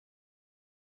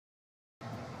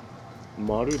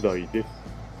まるだいです。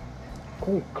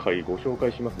今回ご紹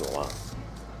介しますのは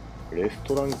レス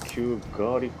トラン級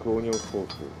ガーリックオニオンソー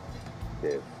ス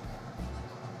です。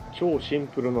超シン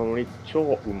プルなのに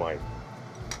超うまい。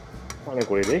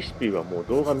これレシピはもう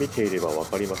動画見ていればわ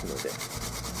かりますので、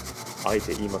あえ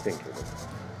て言いませんけれども、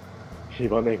言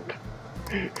わねんか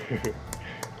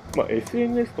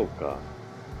SNS とか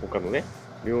他のね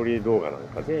料理動画なん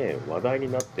かで話題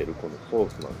になっているこのソー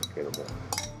スなんですけども、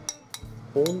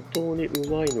本当にう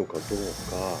まいのかどうか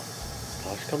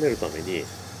確かめるために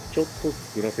ちょっと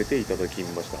作らせていただき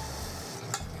まし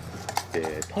た。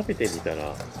で、食べてみた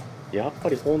らやっぱ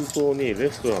り本当にレ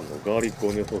ストランのガーリック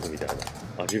オニオンソースみたいな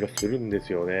味がするんで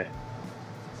すよね。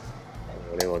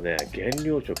これはね、減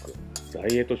量食、ダ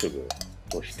イエット食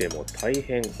としても大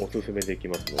変おすすめでき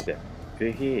ますので、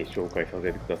ぜひ紹介さ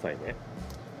せてくださいね。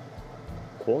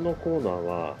このコーナー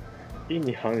は意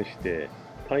に反して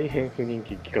大変不人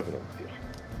気企画なんです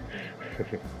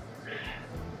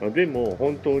よでも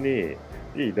本当に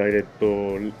いいダイエッ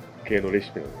ト系のレ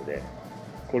シピなので、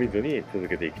懲りずに続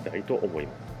けていきたいと思い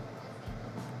ます。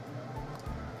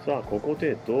さあ、ここ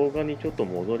で動画にちょっと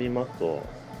戻りますと、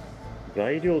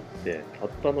材料ってたっ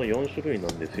たの4種類な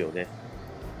んですよね。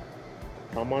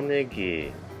玉ね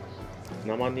ぎ、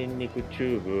生ニンニクチ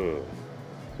ューブ、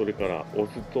それからお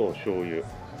酢と醤油。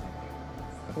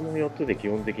この4つで基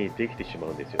本的にできてしま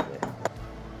うんですよね。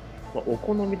お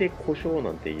好みで胡椒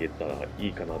なんて入れたらい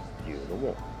いかなっていうの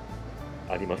も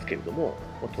ありますけれども、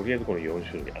とりあえずこの4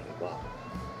種類あれば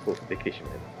ソースできてしま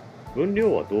います。分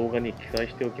量は動画に記載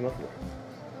しておきますので。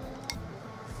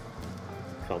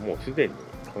さあ、もうすでに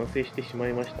完成してしま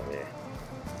いましたね。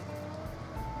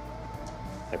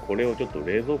これをちょっと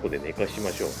冷蔵庫で寝かしま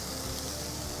しょう。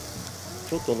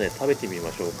ちょっとね、食べてみま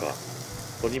しょうか。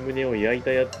鶏胸を焼い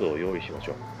たやつを用意しまし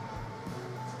ょう。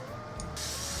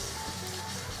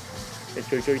で、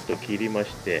ちょいちょいと切りま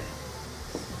して、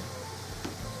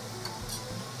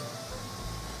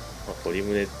鶏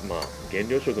胸、減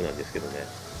量食なんですけどね、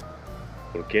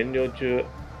これ減量中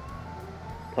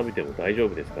食べても大丈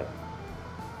夫ですから。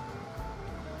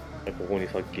ここに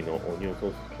さっきのオニオンソ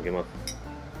ースかけます。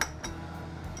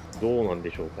どうなん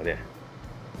でしょうかね。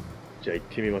じゃあ行っ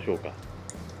てみましょうか。